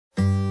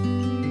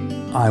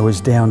I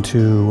was down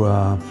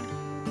to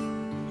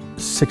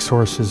 6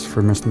 horses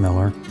for Mr.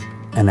 Miller,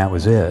 and that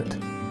was it.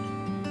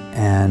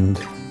 And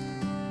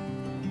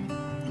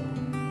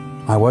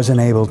I wasn't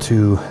able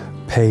to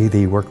pay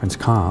the workman's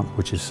comp,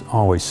 which is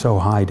always so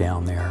high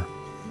down there.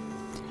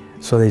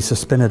 So they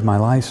suspended my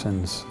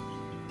license.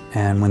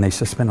 And when they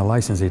suspend a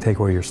license, they take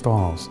away your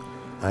stalls.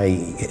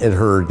 I had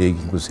heard he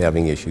was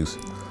having issues,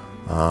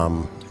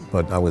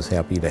 but I was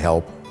happy to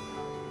help.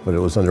 But it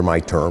was under my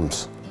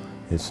terms.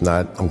 It's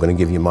not, I'm going to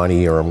give you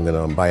money or I'm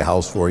going to buy a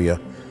house for you.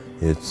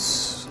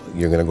 It's,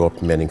 you're going to go up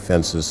to mending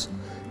fences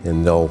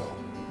and they'll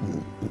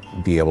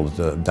be able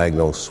to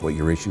diagnose what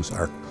your issues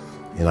are,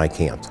 and I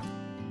can't.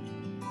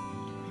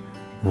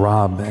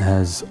 Rob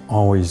has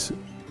always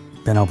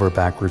been over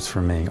backwards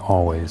for me,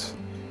 always.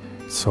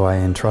 So I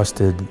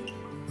entrusted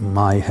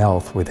my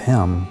health with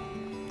him,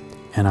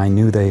 and I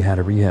knew they had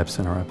a rehab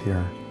center up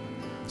here.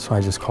 So I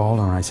just called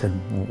him and I said,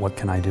 what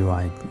can I do?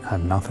 I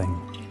have nothing.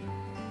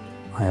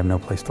 I have no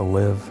place to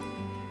live.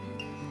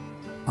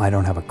 I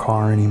don't have a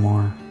car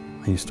anymore.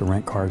 I used to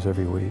rent cars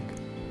every week.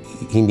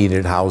 He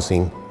needed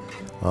housing.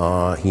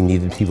 He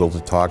needed people to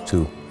talk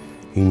to.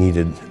 He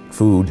needed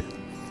food.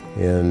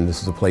 And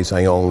this is a place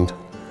I owned.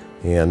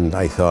 And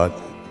I thought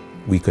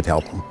we could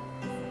help him.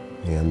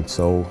 And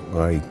so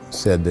I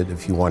said that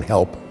if you want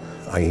help,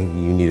 you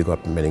need to go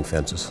up to mending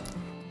fences.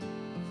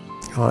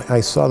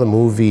 I saw the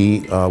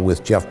movie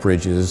with Jeff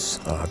Bridges,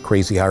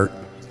 Crazy Heart.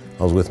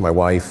 I was with my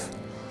wife.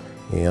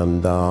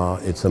 And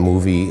it's a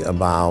movie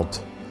about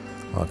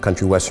a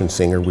country western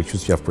singer, which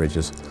was Jeff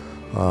Bridges.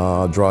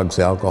 Drugs,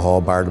 alcohol,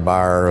 bar to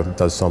bar,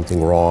 does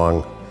something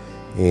wrong,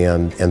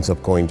 and ends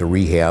up going to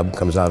rehab,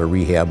 comes out of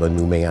rehab a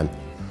new man.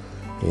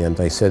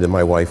 And I said to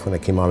my wife when I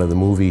came out of the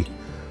movie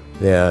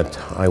that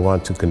I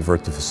want to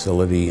convert the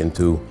facility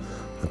into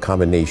a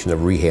combination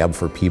of rehab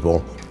for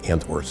people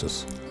and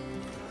horses.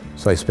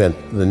 So I spent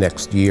the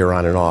next year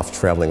on and off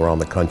traveling around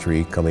the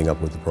country coming up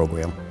with the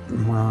program.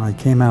 Well, I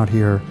came out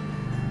here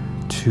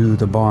to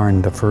the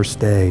barn the first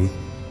day,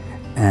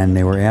 and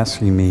they were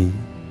asking me,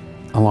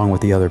 along with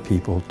the other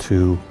people,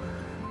 to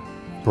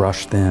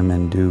brush them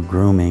and do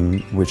grooming,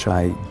 which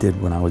I did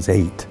when I was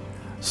 8.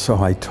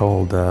 So I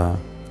told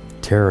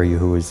Terry,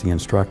 who was the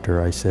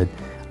instructor, I said,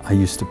 I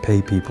used to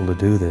pay people to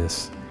do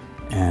this,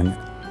 and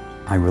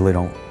I really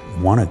don't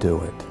want to do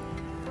it.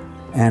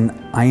 And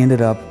I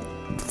ended up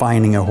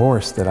finding a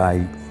horse that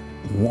I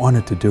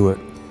wanted to do it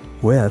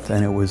with,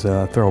 and it was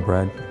a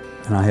thoroughbred.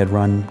 And I had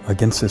run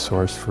against this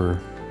horse for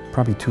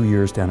probably 2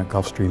 years down at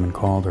Gulfstream in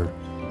Calder.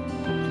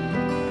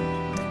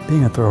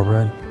 Being a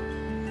thoroughbred,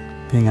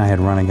 being I had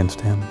run against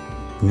him,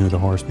 knew the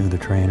horse, knew the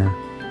trainer.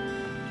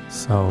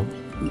 So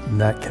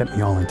that kept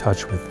me all in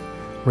touch with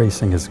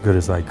racing as good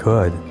as I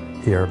could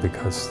here,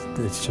 because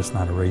it's just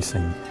not a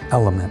racing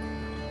element.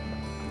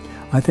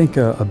 I think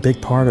a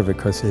big part of it,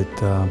 because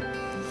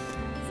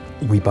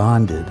we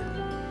bonded,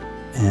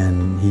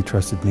 and he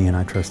trusted me and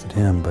I trusted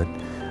him, but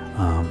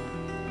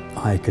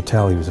I could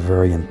tell he was a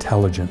very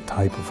intelligent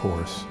type of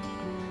horse.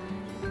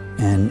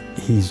 And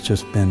he's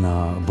just been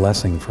a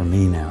blessing for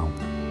me now.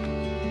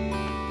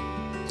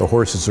 The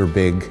horses are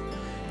big,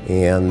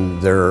 and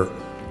they're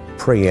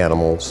prey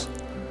animals,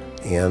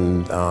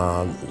 and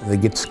they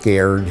get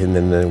scared, and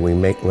then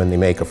when they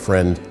make a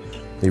friend,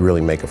 they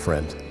really make a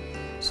friend.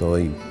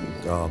 So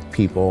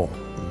people,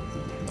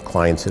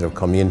 clients that have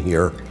come in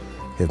here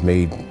have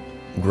made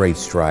great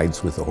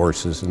strides with the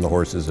horses, and the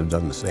horses have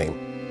done the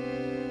same.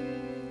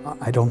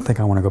 I don't think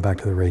I want to go back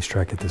to the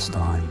racetrack at this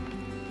time.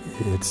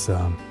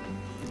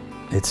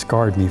 It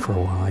scarred me for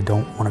a while. I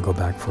don't want to go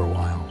back for a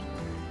while.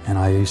 And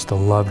I used to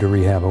love to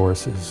rehab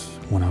horses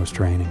when I was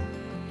training.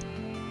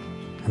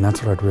 And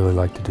that's what I'd really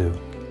like to do.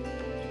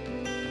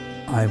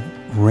 I've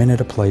rented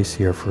a place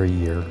here for a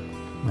year.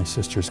 My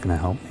sister's going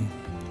to help me.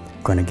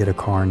 I'm going to get a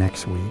car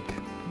next week.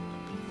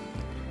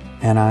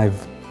 And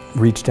I've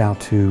reached out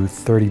to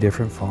 30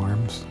 different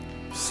farms,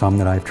 some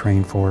that I've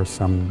trained for,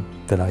 some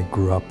that I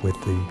grew up with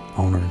the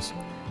owners.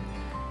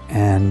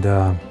 And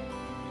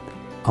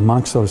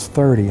amongst those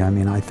 30, I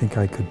mean, I think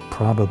I could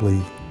probably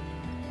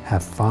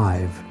have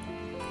 5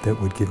 that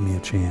would give me a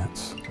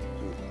chance.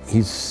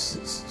 He's,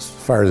 as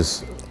far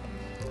as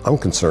I'm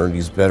concerned,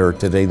 he's better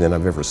today than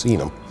I've ever seen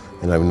him.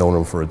 And I've known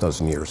him for a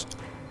dozen years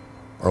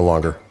or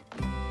longer.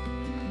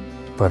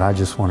 But I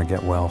just want to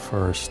get well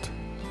first.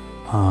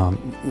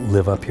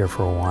 Live up here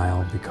for a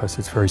while, because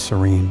it's very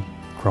serene.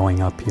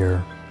 Growing up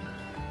here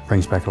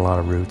brings back a lot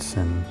of roots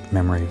and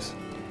memories.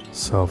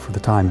 So for the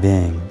time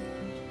being,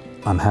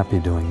 I'm happy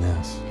doing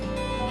this.